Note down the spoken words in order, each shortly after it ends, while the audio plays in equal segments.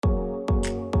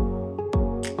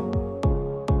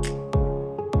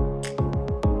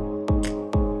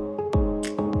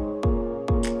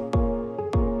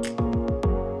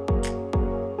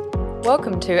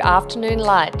Welcome to Afternoon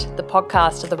Light, the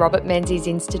podcast of the Robert Menzies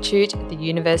Institute at the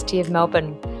University of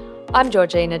Melbourne. I'm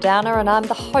Georgina Downer and I'm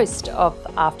the host of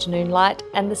Afternoon Light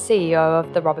and the CEO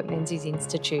of the Robert Menzies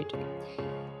Institute.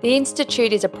 The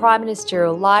Institute is a prime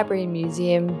ministerial library and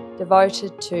museum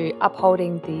devoted to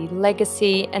upholding the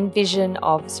legacy and vision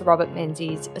of Sir Robert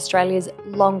Menzies, Australia's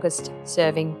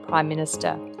longest-serving Prime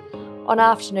Minister. On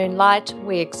Afternoon Light,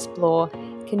 we explore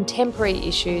contemporary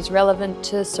issues relevant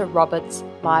to Sir Robert's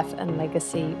life and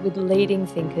legacy with leading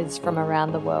thinkers from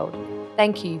around the world.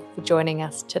 Thank you for joining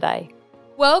us today.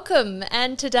 Welcome,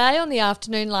 and today on the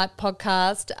Afternoon Light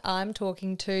podcast, I'm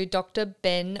talking to Dr.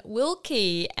 Ben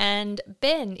Wilkie, and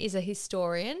Ben is a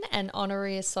historian and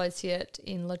honorary associate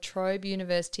in La Trobe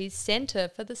University's Centre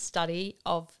for the Study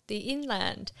of the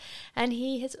Inland, and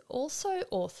he has also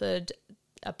authored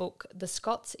a book, The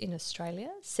Scots in Australia,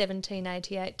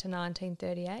 1788 to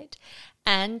 1938,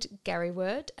 and Gary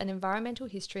Word, An Environmental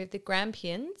History of the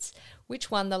Grampians, which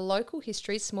won the Local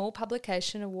History Small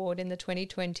Publication Award in the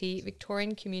 2020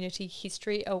 Victorian Community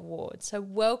History Award. So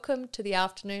welcome to the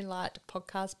Afternoon Light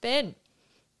podcast, Ben.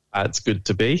 It's good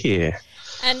to be here.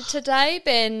 And today,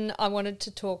 Ben, I wanted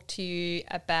to talk to you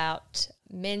about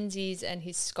Menzies and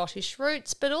his Scottish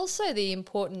roots, but also the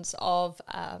importance of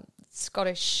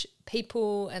Scottish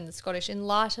people and the Scottish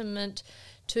Enlightenment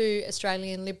to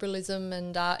Australian liberalism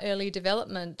and early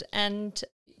development. And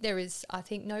there is, I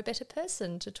think, no better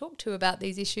person to talk to about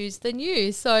these issues than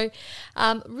you. So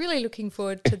really looking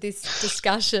forward to this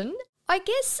discussion. I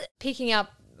guess picking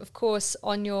up, of course,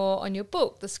 on your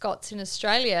book, The Scots in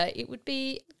Australia, it would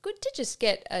be good to just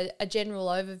get a general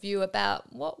overview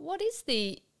about what is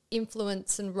the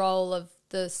influence and role of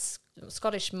the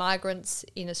Scottish migrants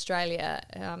in Australia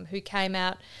who came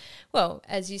out, well,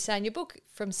 as you say in your book,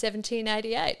 from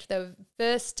 1788. They were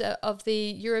first of the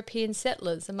European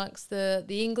settlers amongst the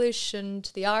English and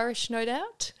the Irish, no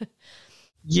doubt.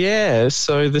 Yeah,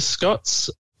 so the Scots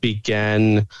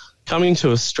began coming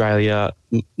to Australia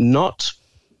not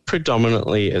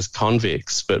predominantly as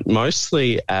convicts, but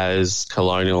mostly as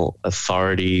colonial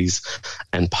authorities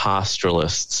and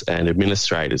pastoralists and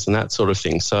administrators and that sort of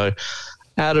thing. So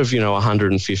out of,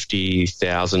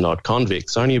 150,000 odd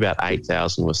convicts, only about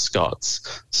 8,000 were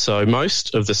Scots. So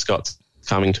most of the Scots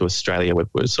coming to Australia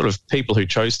were sort of people who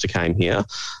chose to come here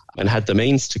and had the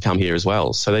means to come here as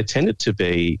well. So they tended to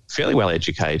be fairly well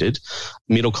educated,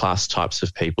 middle-class types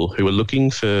of people who were looking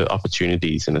for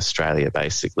opportunities in Australia,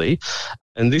 basically.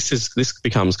 And this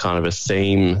becomes kind of a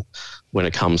theme when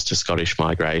it comes to Scottish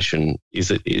migration, is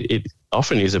that it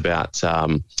often is about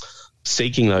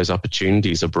seeking those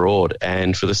opportunities abroad.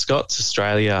 And for the Scots,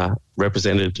 Australia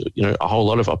represented, a whole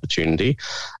lot of opportunity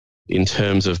in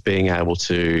terms of being able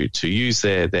to use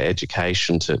their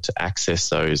education to access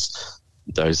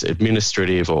those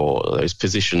administrative or those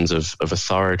positions of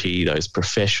authority, those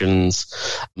professions,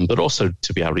 but also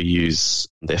to be able to use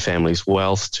their family's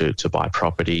wealth to buy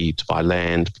property, to buy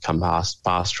land, become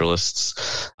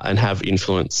pastoralists and have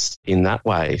influence in that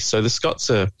way. So the Scots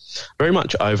are very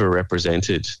much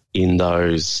overrepresented in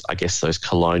those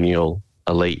colonial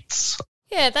elites.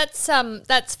 Yeah,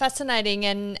 that's fascinating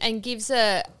and gives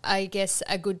a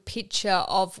good picture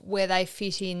of where they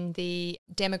fit in the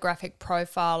demographic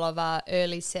profile of our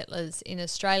early settlers in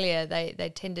Australia.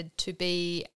 They tended to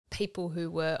be people who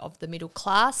were of the middle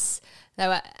class. They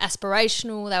were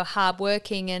aspirational, they were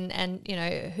hardworking, and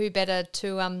who better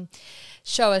to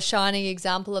show a shining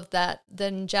example of that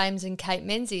than James and Kate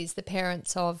Menzies, the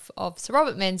parents of Sir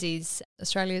Robert Menzies,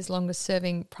 Australia's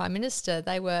longest-serving Prime Minister.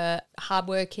 They were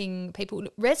hardworking people,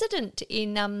 resident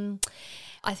in,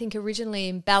 I think originally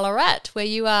in Ballarat, where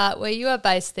you are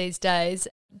based these days.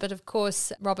 But of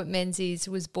course, Robert Menzies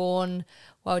was born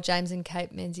while James and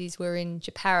Kate Menzies were in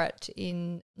Jeparat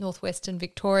in northwestern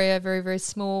Victoria, a very, very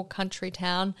small country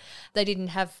town. They didn't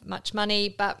have much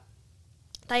money, but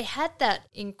they had that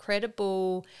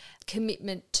incredible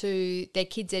commitment to their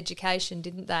kids' education,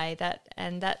 didn't they?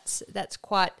 That's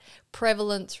quite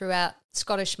prevalent throughout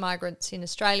Scottish migrants in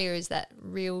Australia, is that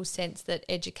real sense that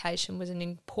education was an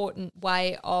important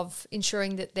way of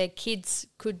ensuring that their kids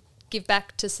could give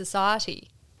back to society.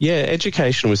 Yeah,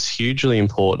 education was hugely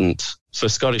important for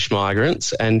Scottish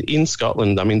migrants. And in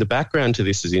Scotland, the background to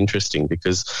this is interesting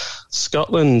because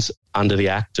Scotland, under the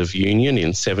Act of Union in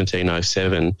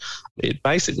 1707, it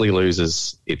basically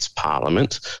loses its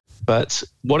parliament. But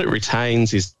what it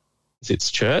retains is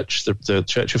its church, the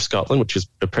Church of Scotland, which is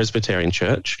a Presbyterian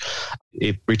church.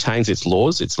 It retains its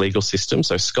laws, its legal system.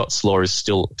 So Scots law is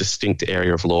still a distinct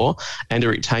area of law, and it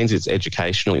retains its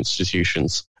educational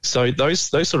institutions. So those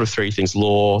sort of three things,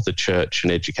 law, the church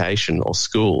and education or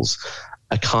schools,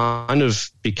 are kind of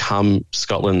become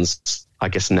Scotland's, I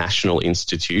guess, national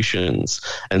institutions.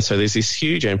 And so there's this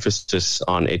huge emphasis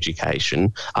on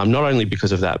education, not only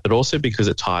because of that, but also because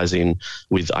it ties in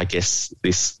with, I guess,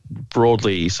 this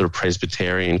broadly sort of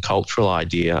Presbyterian cultural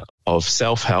idea of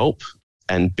self-help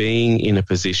and being in a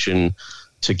position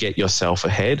to get yourself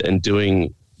ahead and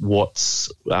doing what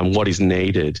is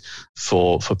needed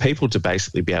for people to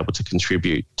basically be able to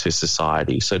contribute to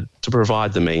society. So to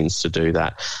provide the means to do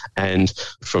that. And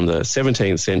from the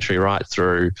 17th century right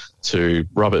through to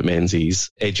Robert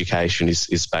Menzies, education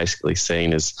is basically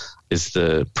seen as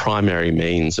the primary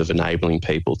means of enabling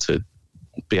people to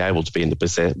be able to be in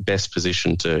the best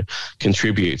position to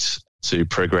contribute to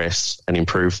progress and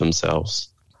improve themselves.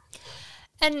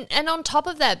 And on top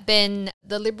of that, Ben,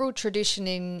 the liberal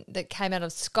tradition that came out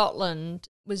of Scotland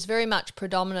was very much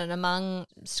predominant among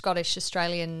Scottish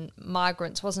Australian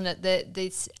migrants, wasn't it?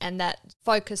 That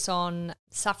focus on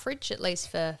suffrage, at least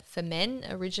for men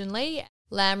originally,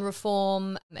 land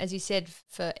reform, as you said,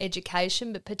 for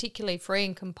education, but particularly free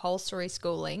and compulsory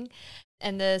schooling.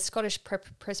 And the Scottish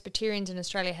Presbyterians in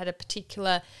Australia had a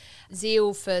particular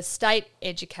zeal for state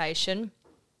education,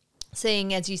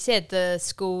 seeing, as you said, the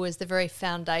school as the very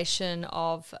foundation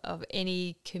of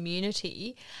any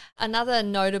community. Another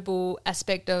notable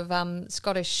aspect of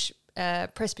Scottish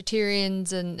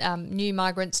Presbyterians and new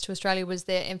migrants to Australia was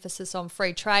their emphasis on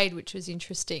free trade, which was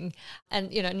interesting and,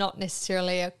 not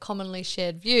necessarily a commonly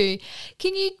shared view.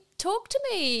 Can you talk to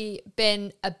me,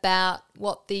 Ben, about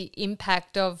what the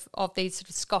impact of these sort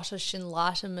of Scottish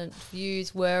Enlightenment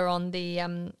views were on the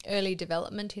early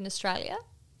development in Australia?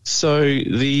 So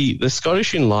the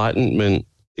Scottish Enlightenment,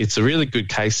 it's a really good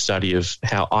case study of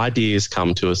how ideas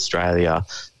come to Australia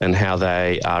and how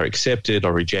they are accepted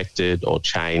or rejected or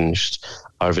changed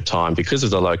over time because of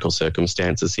the local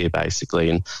circumstances here, basically.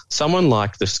 And someone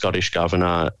like the Scottish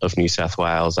Governor of New South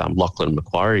Wales, Lachlan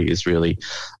Macquarie, is really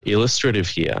illustrative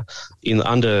here.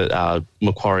 Under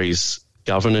Macquarie's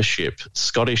governorship,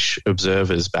 Scottish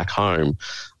observers back home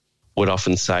would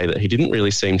often say that he didn't really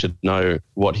seem to know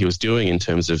what he was doing in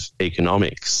terms of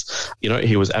economics.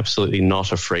 He was absolutely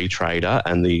not a free trader,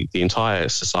 and the entire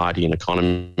society and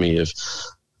economy of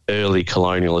early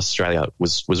colonial Australia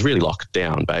was really locked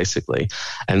down, basically.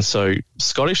 And so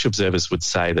Scottish observers would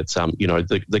say that,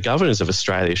 the governors of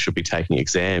Australia should be taking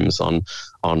exams on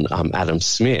Adam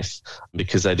Smith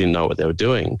because they didn't know what they were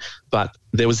doing. But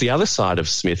there was the other side of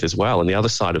Smith as well, and the other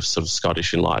side of sort of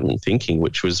Scottish Enlightenment thinking,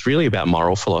 which was really about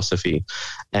moral philosophy.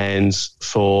 And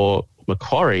for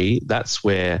Macquarie, that's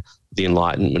where the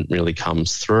Enlightenment really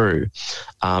comes through,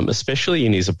 especially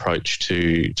in his approach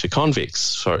to convicts.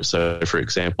 So, for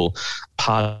example,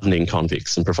 pardoning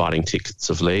convicts and providing tickets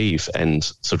of leave and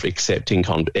sort of accepting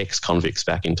ex-convicts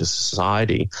back into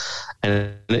society.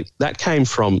 And that came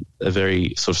from a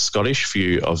very sort of Scottish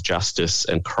view of justice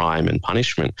and crime and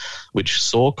punishment, which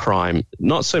saw crime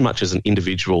not so much as an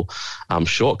individual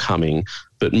shortcoming,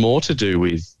 but more to do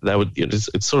with,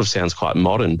 it sort of sounds quite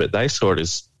modern, but they saw it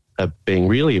as being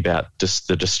really about just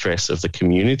the distress of the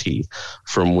community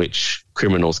from which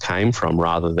criminals came from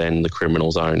rather than the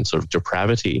criminal's own sort of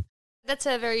depravity. That's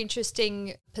a very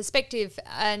interesting perspective.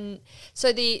 And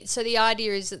so the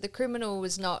idea is that the criminal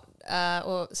was not,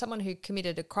 or someone who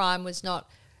committed a crime was not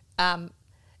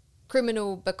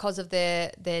criminal because of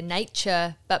their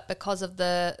nature, but because of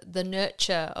the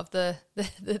nurture of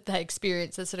that they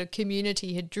experienced. The sort of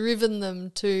community had driven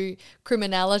them to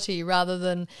criminality rather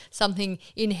than something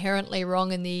inherently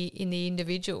wrong in the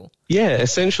individual. Yeah,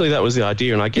 essentially that was the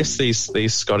idea. And I guess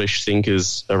these Scottish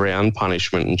thinkers around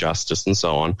punishment and justice and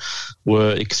so on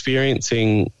were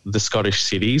experiencing the Scottish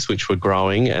cities, which were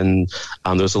growing, and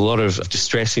there was a lot of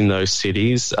distress in those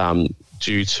cities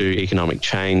due to economic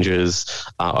changes,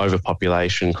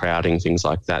 overpopulation, crowding, things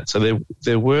like that. So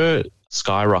there were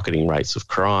skyrocketing rates of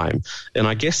crime. And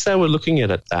I guess they were looking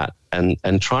at that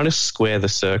and trying to square the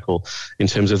circle in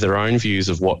terms of their own views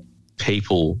of what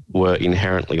people were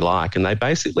inherently like. And they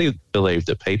basically believed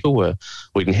that people were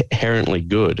inherently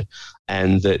good,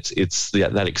 and that it's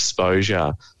that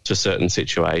exposure to certain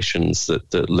situations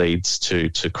that leads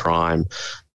to crime.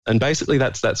 And basically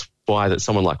that's why that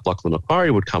someone like Lachlan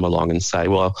Macquarie would come along and say,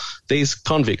 well, these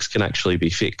convicts can actually be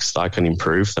fixed. I can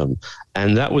improve them.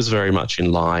 And that was very much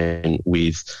in line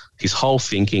with his whole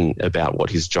thinking about what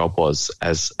his job was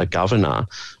as a governor,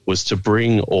 was to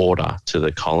bring order to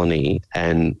the colony,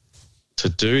 and to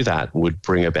do that would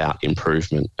bring about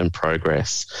improvement and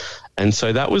progress. And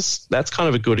so that's kind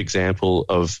of a good example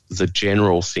of the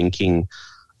general thinking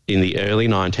in the early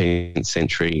 19th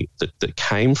century that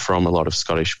came from a lot of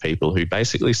Scottish people who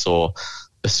basically saw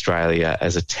Australia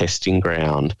as a testing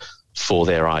ground for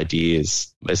their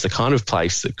ideas as the kind of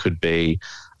place that could be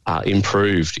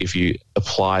improved if you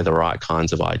apply the right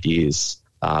kinds of ideas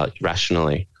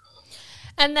rationally.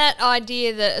 And that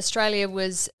idea that Australia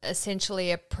was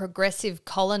essentially a progressive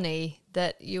colony,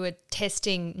 that you were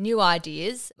testing new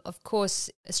ideas. Of course,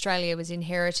 Australia was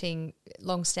inheriting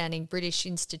long-standing British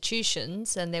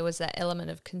institutions, and there was that element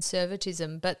of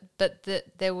conservatism, but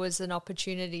there was an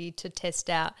opportunity to test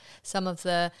out some of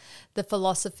the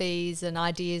philosophies and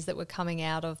ideas that were coming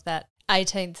out of that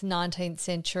 18th, 19th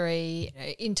century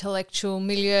intellectual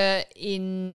milieu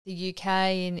in the UK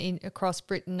and across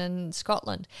Britain and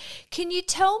Scotland. Can you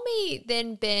tell me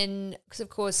then, Ben, because of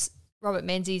course Robert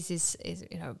Menzies is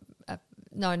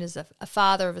known as a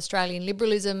father of Australian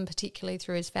liberalism, particularly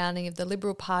through his founding of the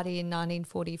Liberal Party in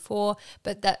 1944,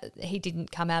 but that he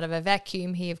didn't come out of a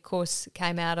vacuum. He, of course,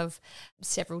 came out of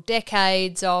several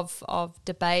decades of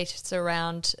debates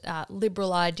around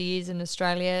liberal ideas in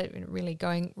Australia, really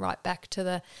going right back to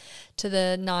the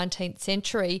 19th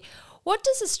century. What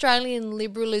does Australian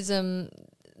liberalism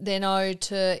then owe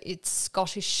to its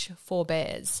Scottish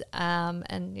forebears? And,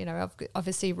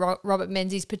 obviously Robert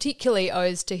Menzies particularly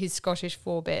owes to his Scottish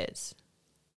forebears.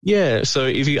 Yeah, so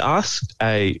if you asked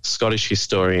a Scottish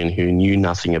historian who knew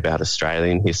nothing about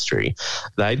Australian history,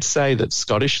 they'd say that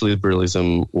Scottish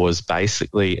liberalism was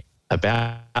basically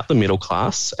about the middle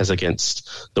class as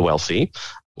against the wealthy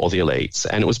or the elites,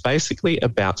 and it was basically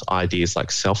about ideas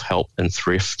like self-help and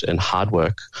thrift and hard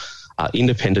work,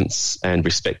 independence and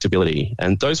respectability.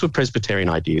 And those were Presbyterian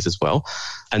ideas as well.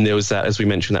 And there was that, as we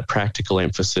mentioned, that practical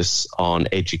emphasis on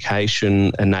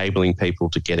education, enabling people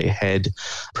to get ahead,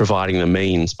 providing the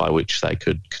means by which they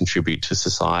could contribute to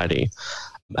society.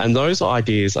 And those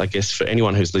ideas, I guess, for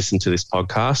anyone who's listened to this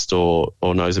podcast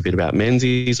or knows a bit about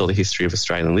Menzies or the history of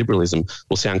Australian liberalism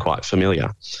will sound quite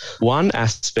familiar. One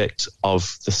aspect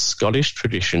of the Scottish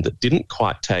tradition that didn't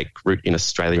quite take root in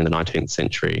Australia in the 19th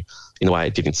century in the way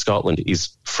it did in Scotland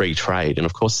is free trade. And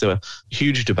of course, there were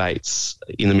huge debates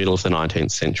in the middle of the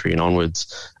 19th century and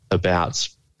onwards about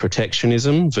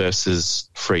protectionism versus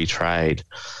free trade.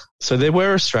 So there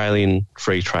were Australian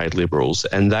free trade liberals,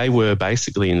 and they were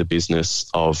basically in the business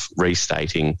of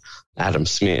restating Adam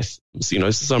Smith.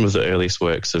 Some of the earliest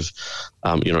works of,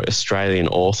 Australian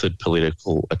authored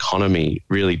political economy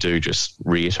really do just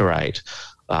reiterate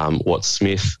what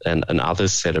Smith and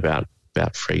others said about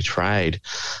free trade.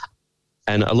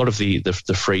 And a lot of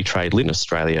the free trade lit in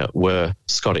Australia were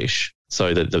Scottish.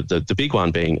 So the big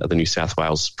one being the New South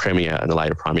Wales Premier and the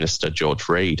later Prime Minister, George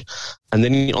Reid. And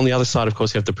then on the other side, of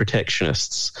course, you have the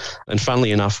protectionists. And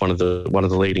funnily enough, one of the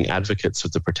leading advocates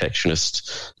of the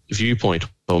protectionist viewpoint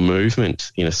or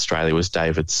movement in Australia was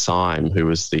David Syme, who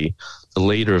was the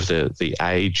leader of the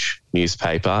Age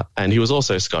newspaper, and he was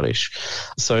also Scottish.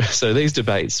 So these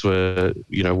debates were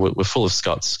full of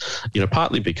Scots,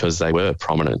 partly because they were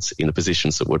prominent in the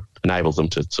positions that would enable them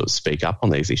to sort of speak up on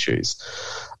these issues.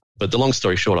 But the long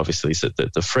story short, obviously, is that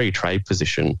the free trade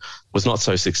position was not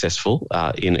so successful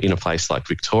in a place like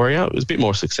Victoria. It was a bit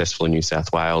more successful in New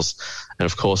South Wales. And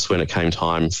of course, when it came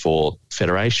time for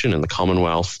Federation and the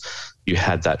Commonwealth, you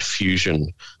had that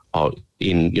fusion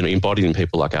embodied in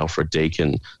people like Alfred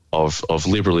Deakin of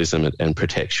liberalism and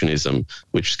protectionism,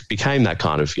 which became that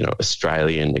kind of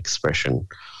Australian expression.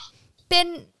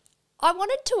 Ben, I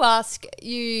wanted to ask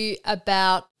you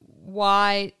about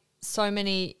why so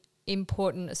many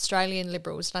important Australian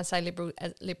liberals, and I say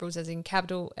liberals as in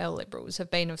capital L liberals, have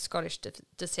been of Scottish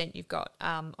descent. You've got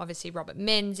obviously Robert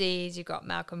Menzies, you've got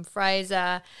Malcolm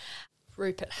Fraser,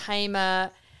 Rupert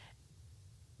Hamer,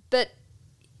 but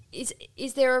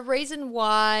is there a reason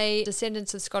why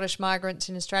descendants of Scottish migrants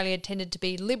in Australia tended to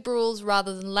be Liberals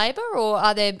rather than Labor, or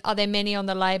are there many on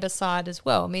the Labor side as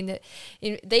well? I mean,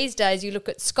 these days you look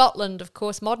at Scotland, of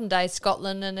course, modern day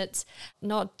Scotland, and it's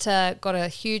not got a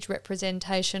huge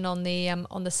representation on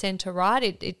the centre right.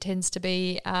 It tends to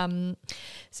be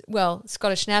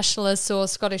Scottish nationalists or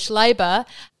Scottish Labor,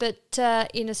 but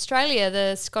in Australia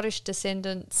the Scottish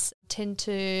descendants tend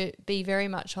to be very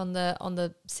much on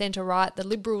the centre right, the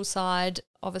Liberal side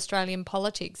of Australian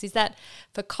politics. Is that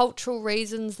for cultural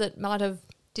reasons that might have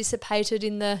dissipated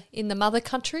in the mother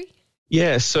country?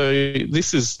 Yeah, so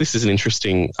this is an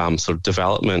interesting sort of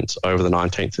development over the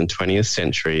 19th and 20th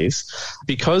centuries.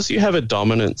 Because you have a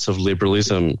dominance of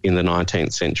liberalism in the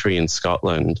 19th century in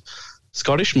Scotland,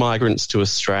 Scottish migrants to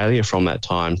Australia from that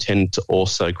time tend to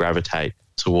also gravitate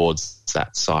towards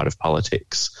that side of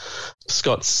politics.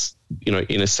 Scots,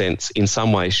 in a sense, in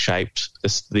some ways shaped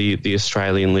the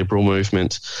Australian liberal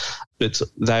movement, but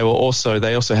they also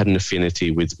had an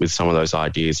affinity with some of those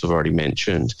ideas I've already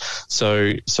mentioned.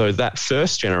 So that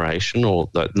first generation, or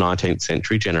the 19th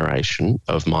century generation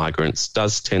of migrants,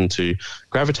 does tend to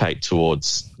gravitate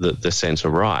towards the centre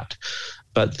right.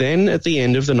 But then at the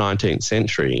end of the 19th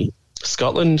century,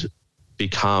 Scotland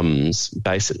becomes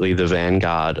basically the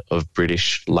vanguard of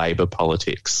British Labour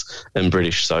politics and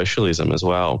British socialism as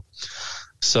well.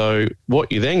 So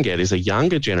what you then get is a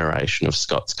younger generation of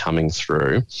Scots coming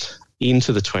through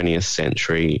into the 20th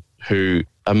century who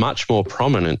are much more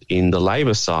prominent in the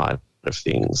Labour side of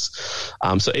things.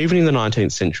 So even in the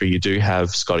 19th century, you do have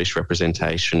Scottish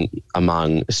representation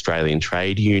among Australian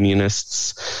trade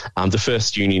unionists. The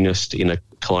first unionist in a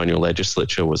colonial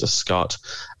legislature was a Scot.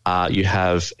 You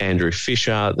have Andrew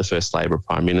Fisher, the first Labor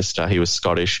Prime Minister. He was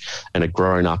Scottish and had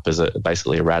grown up as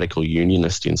basically a radical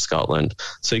unionist in Scotland.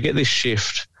 So you get this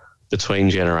shift between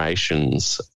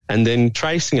generations. And then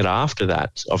tracing it after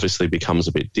that obviously becomes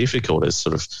a bit difficult as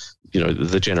sort of,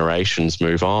 the generations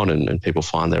move on and people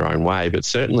find their own way. But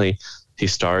certainly,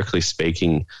 historically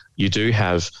speaking, you do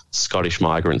have Scottish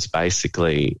migrants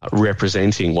basically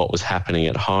representing what was happening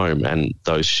at home and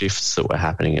those shifts that were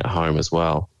happening at home as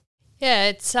well.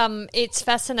 Yeah, it's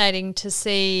fascinating to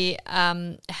see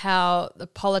how the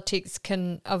politics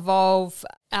can evolve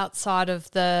outside of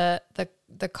the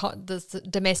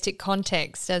domestic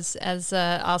context as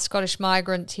our Scottish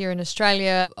migrants here in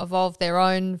Australia evolve their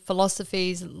own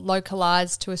philosophies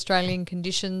localised to Australian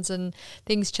conditions, and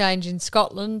things change in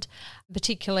Scotland,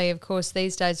 particularly, of course,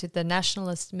 these days with the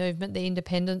nationalist movement, the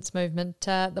independence movement.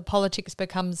 The politics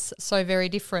becomes so very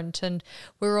different, and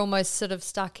we're almost sort of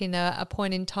stuck in a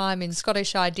point in time in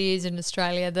Scottish ideas in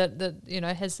Australia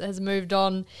that has moved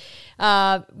on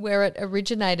where it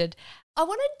originated. I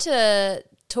wanted to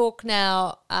talk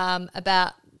now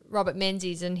about Robert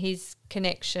Menzies and his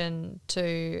connection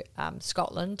to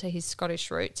Scotland, to his Scottish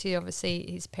roots.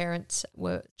 His parents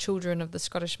were children of the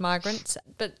Scottish migrants.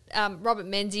 But Robert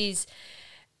Menzies,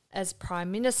 as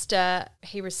Prime Minister,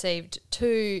 he received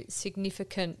 2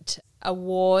 significant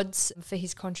awards for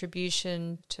his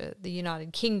contribution to the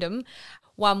United Kingdom.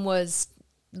 One was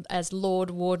as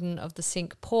Lord Warden of the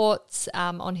Cinque Ports.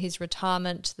 On his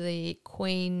retirement, the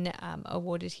Queen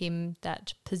awarded him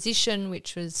that position,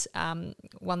 which was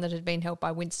one that had been held by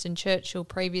Winston Churchill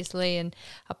previously, and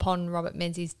upon Robert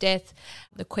Menzies' death,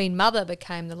 the Queen Mother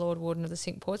became the Lord Warden of the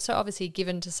Cinque Ports, so obviously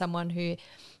given to someone who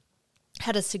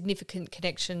had a significant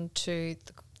connection to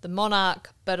the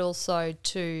monarch, but also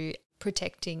to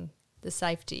protecting the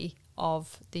safety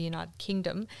of the United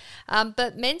Kingdom.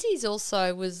 But Menzies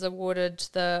also was awarded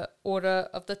the Order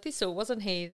of the Thistle, wasn't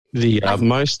he? The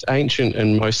most ancient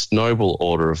and most noble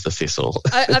Order of the Thistle.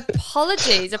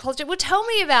 Apologies. Well, tell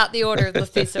me about the Order of the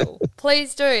Thistle,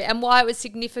 please do, and why it was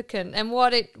significant and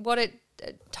what it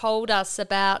told us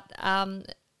about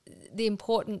the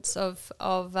importance of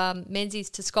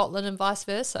Menzies to Scotland and vice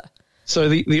versa. So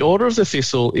the Order of the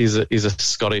Thistle is a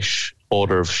Scottish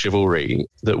order of chivalry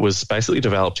that was basically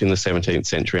developed in the 17th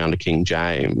century under King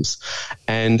James.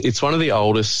 And it's one of the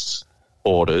oldest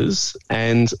orders.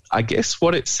 And I guess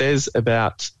what it says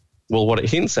what it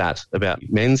hints at about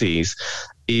Menzies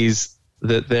is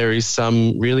that there is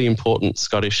some really important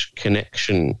Scottish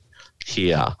connection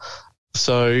here.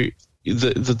 So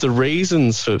the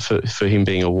reasons for him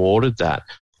being awarded that,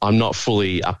 I'm not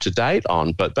fully up to date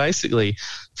on, but basically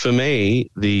for me,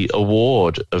 the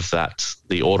award of that,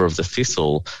 the Order of the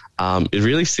Thistle, it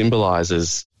really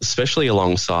symbolises, especially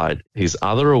alongside his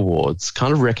other awards,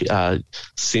 kind of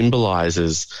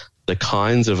symbolises the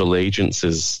kinds of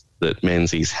allegiances that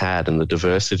Menzies had and the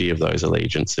diversity of those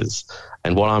allegiances.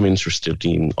 And what I'm interested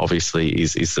in, obviously,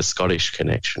 is the Scottish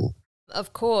connection.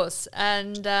 Of course.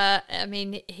 And,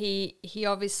 he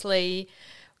obviously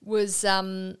was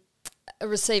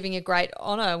receiving a great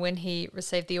honour when he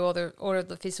received the Order of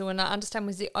the Thistle, and I understand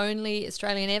was the only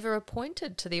Australian ever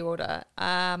appointed to the order,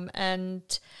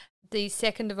 and the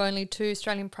second of only 2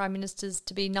 Australian Prime Ministers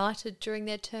to be knighted during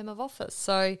their term of office.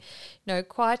 So,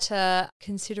 quite a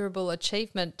considerable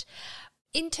achievement.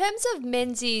 In terms of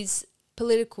Menzies'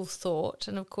 political thought,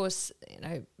 and of course,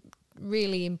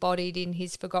 really embodied in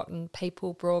his Forgotten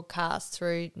People broadcast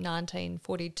through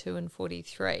 1942 and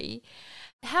 43,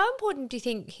 how important do you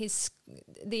think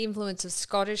the influence of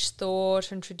Scottish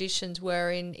thought and traditions were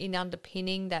in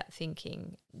underpinning that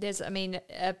thinking? There's,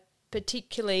 a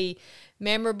particularly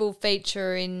memorable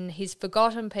feature in his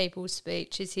Forgotten People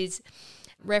speech is his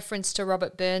reference to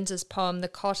Robert Burns's poem, The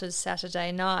Cotter's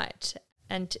Saturday Night.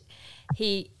 And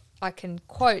I can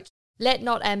quote, Let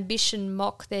not ambition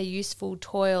mock their useful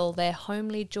toil, their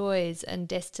homely joys and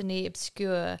destiny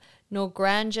obscure, nor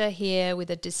grandeur hear with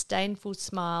a disdainful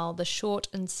smile the short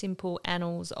and simple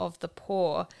annals of the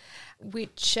poor,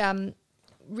 which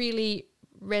really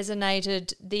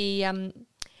resonated.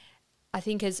 I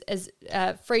think as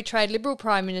Free Trade Liberal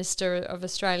Prime Minister of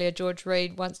Australia, George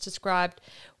Reid, once described,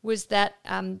 was that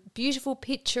beautiful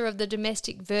picture of the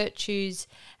domestic virtues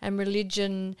and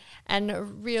religion and a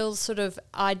real sort of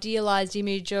idealised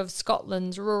image of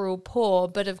Scotland's rural poor.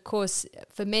 But of course,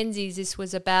 for Menzies, this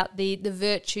was about the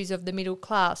virtues of the middle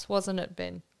class, wasn't it,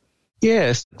 Ben?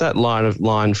 Yes, that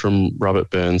line from Robert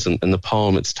Burns and the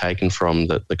poem it's taken from,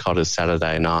 the Cotter's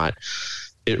Saturday Night,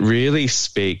 it really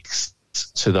speaks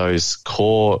to those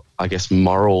core, I guess,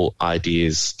 moral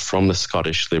ideas from the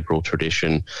Scottish liberal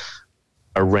tradition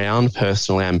around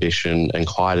personal ambition and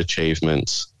quiet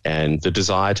achievement and the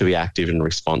desire to be active and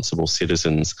responsible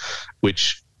citizens,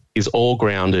 which is all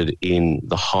grounded in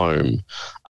the home,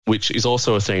 which is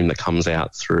also a theme that comes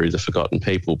out through The Forgotten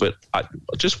People. But I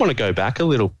just want to go back a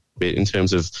little bit in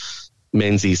terms of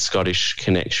Menzies' Scottish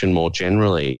connection more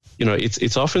generally.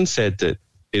 It's often said that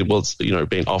it was,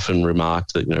 been often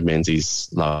remarked that, Menzies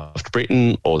loved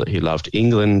Britain or that he loved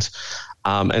England.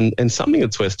 And something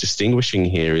that's worth distinguishing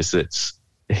here is that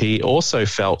he also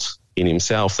felt in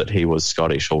himself that he was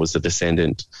Scottish or was a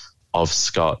descendant of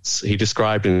Scots. He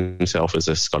described himself as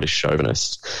a Scottish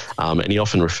chauvinist, and he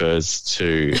often refers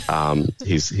to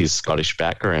his Scottish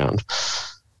background.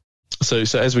 So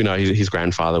as we know, his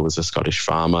grandfather was a Scottish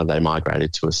farmer. They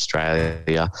migrated to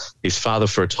Australia. His father,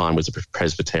 for a time, was a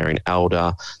Presbyterian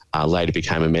elder, later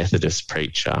became a Methodist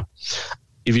preacher.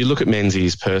 If you look at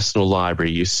Menzies' personal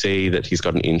library, you see that he's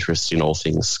got an interest in all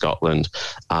things Scotland,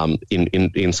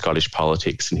 in Scottish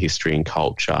politics and history and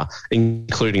culture,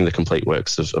 including the complete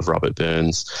works of Robert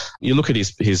Burns. You look at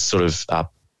his sort of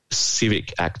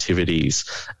civic activities.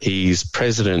 He's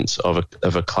president of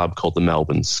a club called the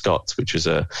Melbourne Scots, which is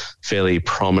a fairly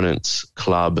prominent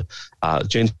club,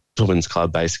 gentlemen's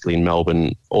club basically in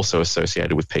Melbourne, also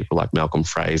associated with people like Malcolm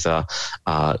Fraser,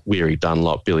 Weary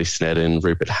Dunlop, Billy Snedden,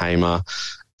 Rupert Hamer.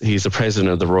 He's the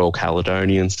president of the Royal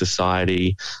Caledonian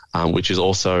Society, which is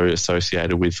also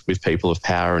associated with people of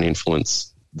power and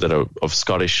influence that are of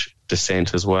Scottish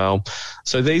descent as well.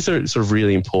 So these are sort of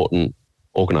really important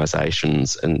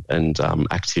organisations and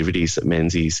activities that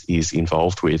Menzies is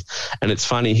involved with. And it's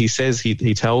funny, he says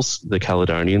he tells the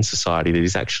Caledonian Society that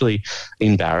he's actually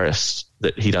embarrassed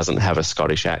that he doesn't have a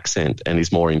Scottish accent and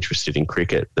is more interested in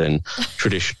cricket than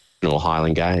traditional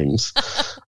Highland games.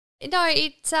 No,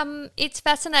 it's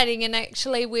fascinating, and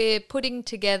actually we're putting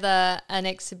together an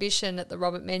exhibition at the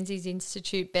Robert Menzies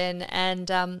Institute, Ben,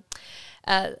 and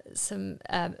some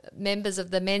members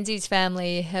of the Menzies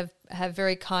family have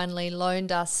very kindly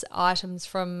loaned us items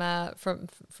from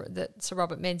that Sir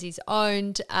Robert Menzies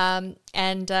owned,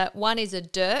 and one is a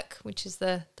dirk, which is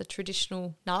the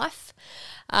traditional knife,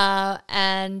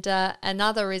 and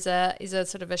another is a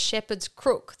sort of a shepherd's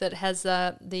crook that has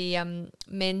the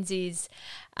Menzies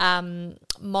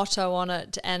motto on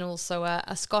it, and also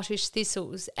a Scottish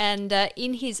thistles. And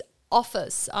in his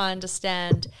office, I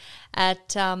understand,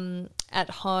 at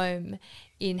home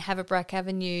in Haverbrack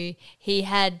Avenue, he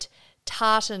had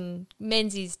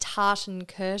Menzies tartan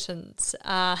curtains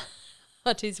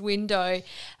at his window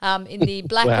in the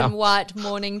black Wow. and white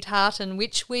morning tartan,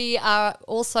 which we are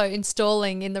also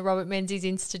installing in the Robert Menzies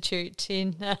Institute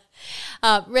in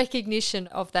recognition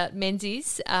of that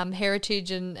Menzies heritage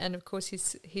and of course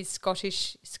his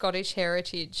Scottish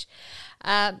heritage.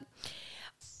 I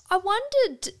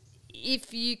wondered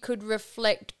if you could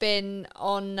reflect, Ben,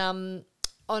 on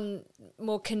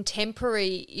more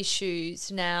contemporary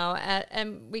issues now,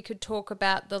 and we could talk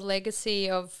about the legacy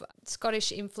of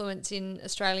Scottish influence in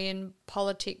Australian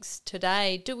politics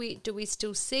today. Do we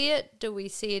still see it? Do we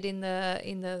see it in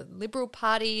the Liberal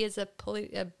Party as a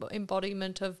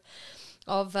embodiment of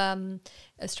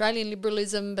Australian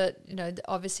liberalism, but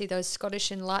obviously those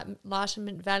Scottish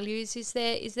Enlightenment values? Is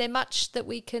there much that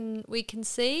we can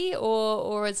see,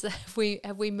 or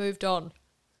have we moved on?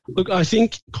 Look, I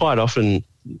think quite often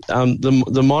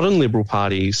the modern Liberal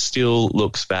Party still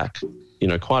looks back,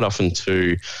 quite often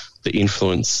to the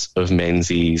influence of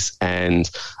Menzies, and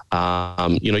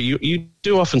you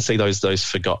do often see those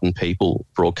forgotten people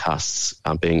broadcasts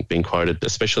being quoted,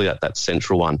 especially that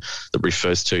central one that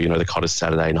refers to the Cotter's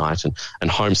Saturday Night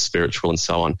and Home Spiritual and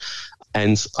so on.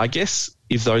 And I guess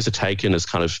if those are taken as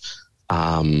kind of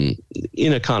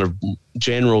in a kind of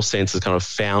general sense as kind of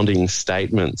founding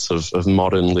statements of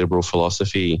modern liberal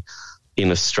philosophy in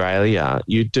Australia,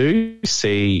 you do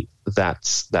see that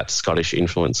Scottish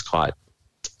influence quite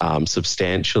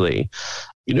substantially.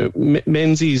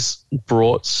 Menzies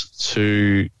brought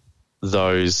to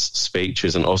those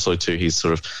speeches and also to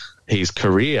his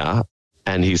career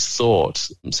and his thought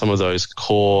some of those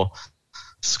core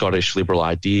Scottish liberal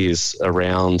ideas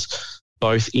around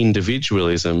both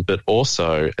individualism but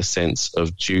also a sense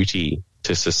of duty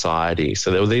to society.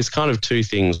 So there were these kind of two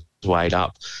things weighed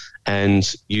up,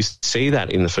 and you see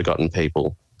that in the Forgotten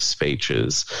People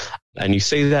speeches, and you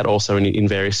see that also in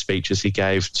various speeches he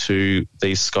gave to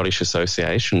these Scottish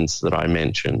associations that I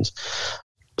mentioned.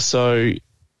 So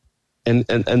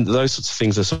And those sorts of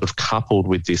things are sort of coupled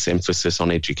with this emphasis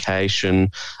on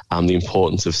education, the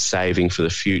importance of saving for the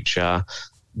future,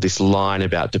 this line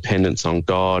about dependence on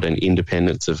God and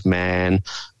independence of man,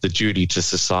 the duty to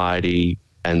society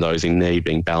and those in need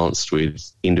being balanced with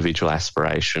individual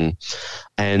aspiration.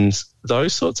 And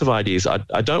those sorts of ideas,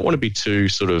 I don't want to be too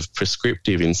sort of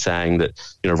prescriptive in saying that,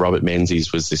 Robert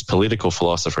Menzies was this political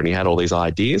philosopher and he had all these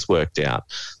ideas worked out,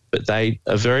 but they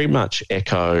are very much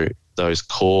echo those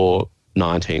core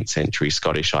 19th century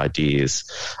Scottish ideas.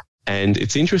 And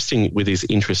it's interesting with his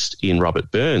interest in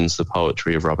Robert Burns, the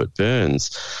poetry of Robert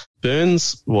Burns.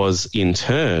 Burns was in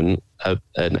turn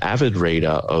an avid reader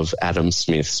of Adam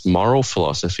Smith's moral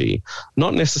philosophy,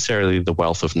 not necessarily the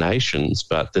Wealth of Nations,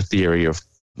 but the theory of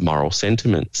moral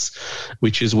sentiments,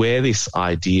 which is where this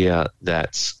idea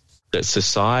that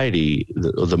society,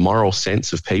 the moral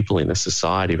sense of people in a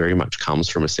society very much comes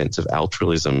from a sense of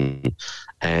altruism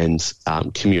and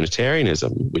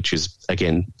communitarianism, which is,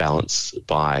 again, balanced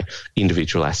by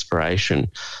individual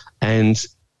aspiration. And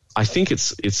I think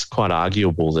it's quite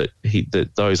arguable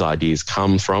that those ideas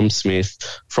come from Smith,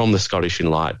 from the Scottish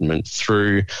Enlightenment,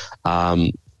 through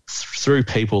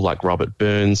people like Robert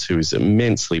Burns, who is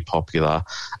immensely popular.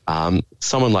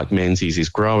 Someone like Menzies is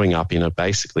growing up in a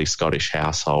basically Scottish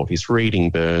household. He's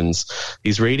reading Burns.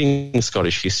 He's reading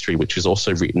Scottish history, which is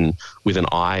also written with an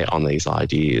eye on these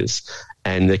ideas.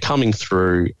 And they're coming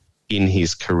through in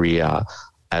his career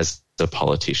as a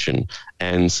politician.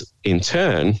 And in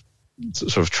turn,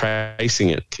 sort of tracing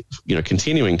it,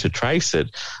 continuing to trace it,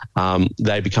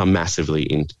 they become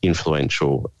massively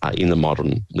influential in the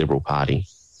modern Liberal Party.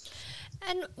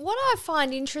 And what I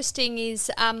find interesting is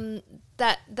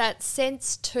that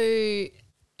sense too,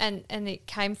 and it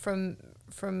came from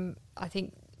I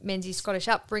think Menzies' Scottish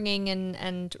upbringing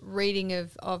and reading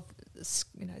of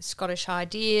Scottish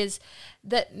ideas,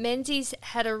 that Menzies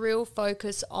had a real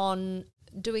focus on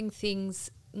doing things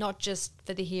not just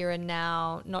for the here and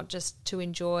now, not just to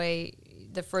enjoy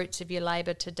the fruits of your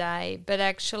labour today, but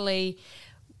actually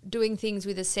doing things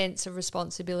with a sense of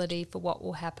responsibility for what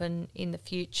will happen in the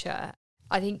future.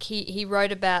 I think he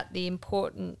wrote about the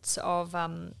importance of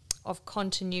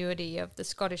continuity, of the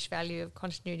Scottish value of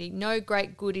continuity. No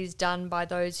great good is done by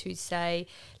those who say,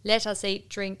 "Let us eat,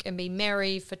 drink and be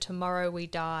merry, for tomorrow we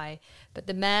die." But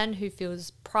the man who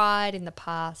feels pride in the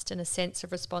past and a sense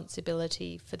of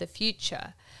responsibility for the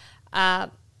future,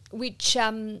 which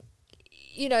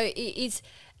is.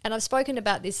 And I've spoken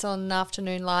about this on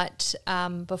Afternoon Light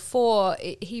before.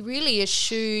 He really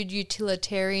eschewed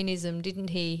utilitarianism, didn't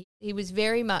he? He was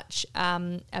very much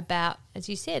about, as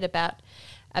you said, about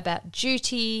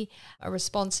duty, a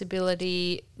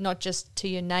responsibility, not just to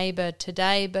your neighbour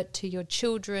today, but to your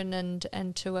children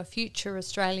and to a future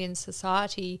Australian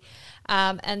society,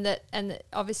 and that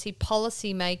obviously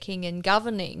policy making and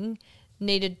governing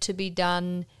needed to be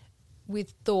done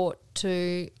with thought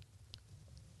to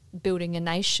building a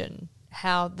nation,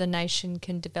 how the nation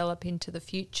can develop into the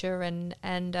future, and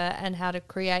how to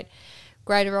create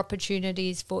greater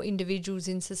opportunities for individuals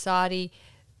in society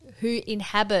who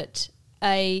inhabit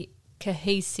a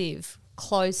cohesive,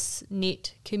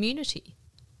 close-knit community.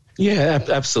 Yeah,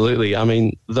 absolutely. I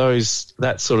mean, it's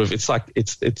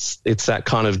that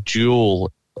kind of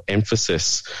dual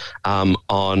emphasis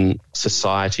on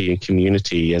society and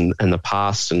community and the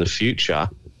past and the future,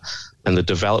 and the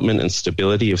development and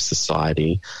stability of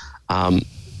society,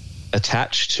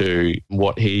 attached to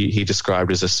what he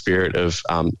described as a spirit of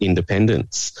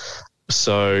independence.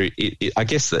 So I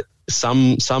guess that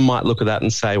some might look at that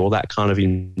and say, well, that kind of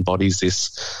embodies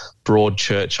this broad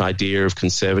church idea of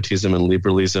conservatism and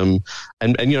liberalism,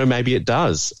 and maybe it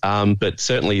does. But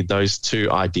certainly those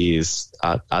two ideas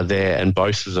are there, and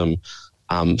both of them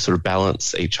sort of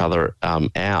balance each other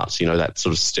out, that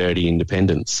sort of sturdy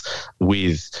independence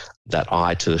with that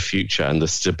eye to the future and the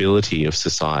stability of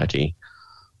society.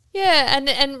 Yeah,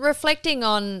 and reflecting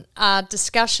on our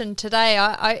discussion today,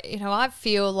 I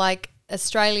feel like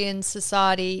Australian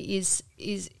society is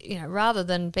rather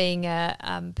than being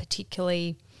a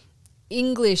particularly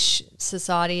English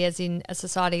society, as in a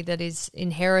society that is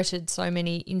inherited so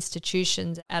many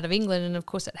institutions out of England, and of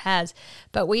course it has.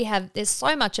 But there's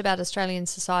so much about Australian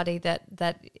society that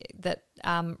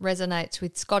resonates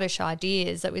with Scottish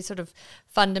ideas, that we're sort of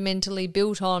fundamentally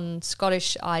built on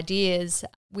Scottish ideas,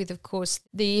 with, of course,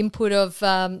 the input of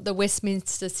the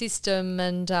Westminster system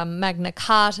and Magna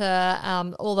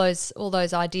Carta, all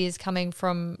those ideas coming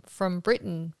from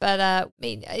Britain. But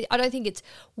I don't think it's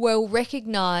well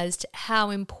recognised how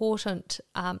important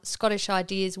Scottish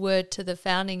ideas were to the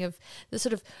founding of the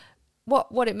sort of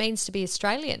what it means to be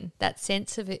Australian, that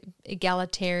sense of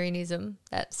egalitarianism,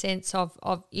 that sense of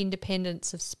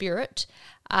independence of spirit,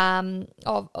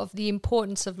 of the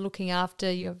importance of looking after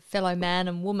your fellow man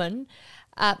and woman.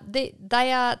 They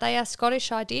are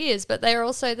Scottish ideas, but they are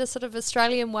also the sort of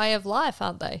Australian way of life,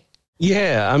 aren't they?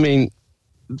 Yeah, I mean,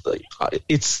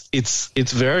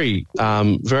 it's very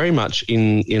very much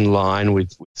in line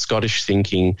with Scottish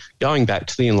thinking, going back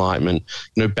to the Enlightenment.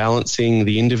 Balancing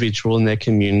the individual and their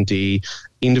community,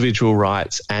 individual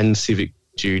rights and civic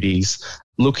duties,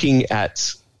 looking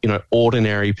at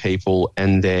ordinary people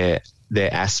and their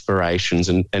aspirations,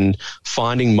 and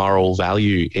finding moral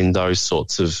value in those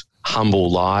sorts of humble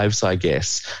lives, I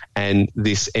guess, and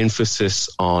this emphasis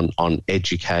on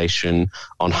education,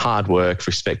 on hard work,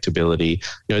 respectability.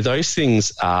 Those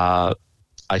things are,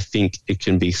 I think it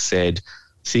can be said,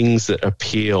 things that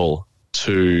appeal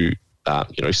to,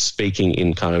 speaking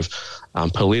in kind of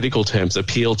political terms,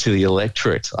 appeal to the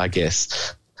electorate, I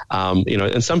guess.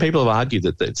 And some people have argued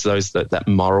that it's that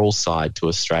moral side to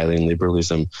Australian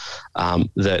liberalism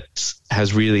that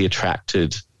has really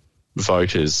attracted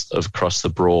voters across the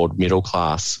broad middle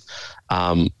class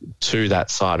to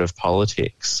that side of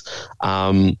politics.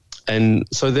 And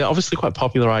so they're obviously quite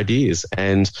popular ideas.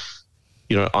 And,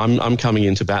 I'm coming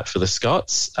into bat for the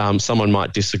Scots. Someone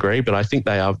might disagree, but I think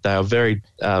they are very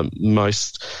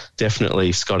most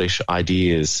definitely Scottish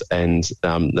ideas, and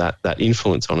that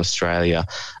influence on Australia,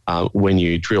 when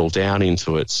you drill down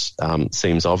into it,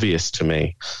 seems obvious to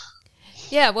me.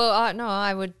 Yeah, well,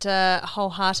 I would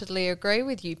wholeheartedly agree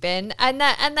with you, Ben. And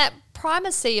that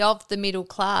primacy of the middle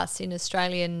class in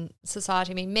Australian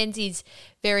society. I mean, Menzies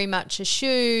very much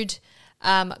eschewed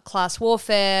class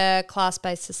warfare,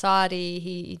 class-based society.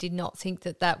 He did not think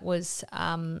that was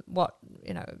what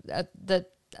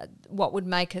would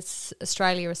make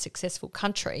Australia a successful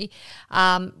country.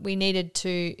 We needed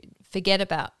to forget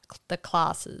about the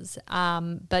classes.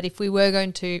 But if we were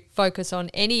going to focus on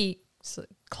any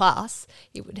class,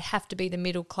 it would have to be the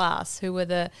middle class, who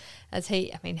were as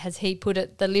he put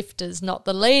it, the lifters, not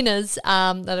the leaners.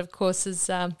 That, of course, has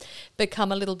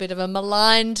become a little bit of a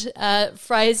maligned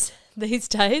phrase these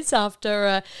days,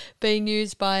 after being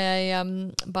used by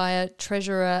a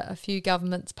treasurer a few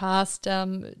governments past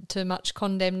to much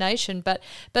condemnation. But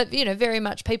very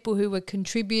much people who were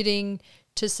contributing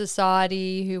to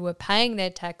society, who were paying their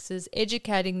taxes,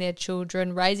 educating their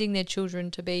children, raising their children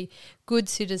to be good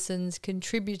citizens,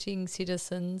 contributing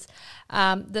citizens,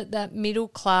 that middle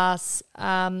class,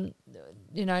 not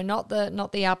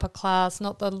the upper class,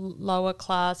 not the lower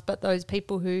class, but those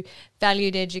people who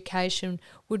valued education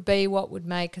would be what would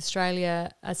make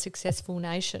Australia a successful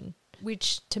nation,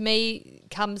 which to me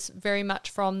comes very much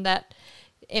from that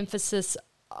emphasis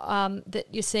that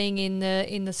you're seeing in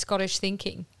the Scottish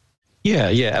thinking.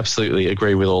 Yeah, absolutely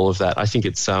agree with all of that. I think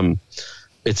it's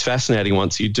fascinating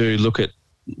once you do look at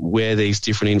where these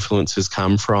different influences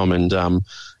come from, and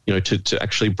to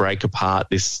actually break apart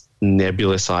this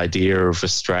nebulous idea of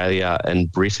Australia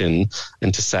and Britain,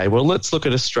 and to say, well, let's look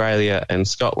at Australia and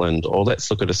Scotland, or let's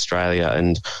look at Australia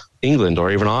and England, or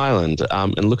even Ireland,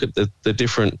 and look at the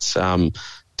different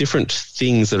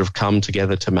things that have come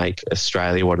together to make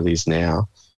Australia what it is now.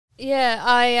 Yeah,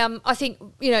 I think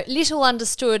little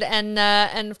understood, and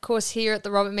of course here at the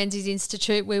Robert Menzies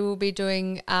Institute we will be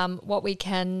doing what we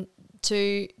can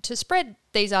to spread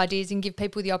these ideas and give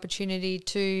people the opportunity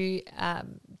to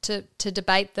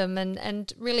debate them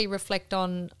and really reflect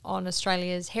on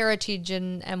Australia's heritage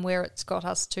and where it's got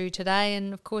us to today,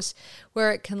 and of course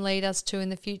where it can lead us to in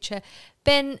the future.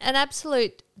 Ben, an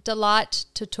absolute delight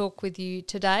to talk with you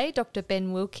today, Dr.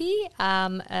 Ben Wilkie,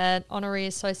 an honorary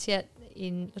associate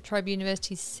in La Trobe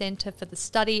University's Centre for the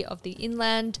Study of the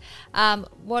Inland.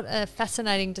 What a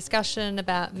fascinating discussion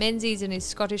about Menzies and his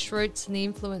Scottish roots and the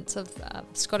influence of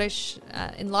Scottish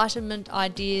Enlightenment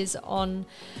ideas on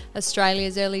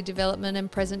Australia's early development and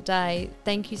present day.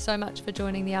 Thank you so much for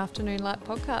joining the Afternoon Light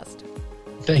podcast.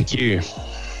 Thank you.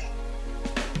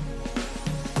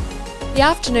 The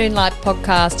Afternoon Light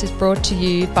podcast is brought to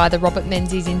you by the Robert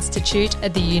Menzies Institute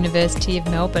at the University of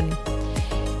Melbourne.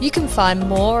 You can find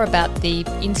more about the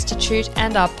Institute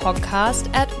and our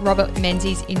podcast at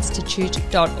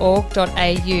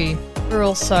robertmenziesinstitute.org.au. We're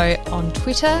also on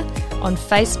Twitter, on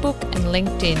Facebook and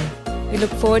LinkedIn. We look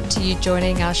forward to you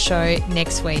joining our show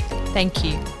next week. Thank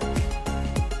you.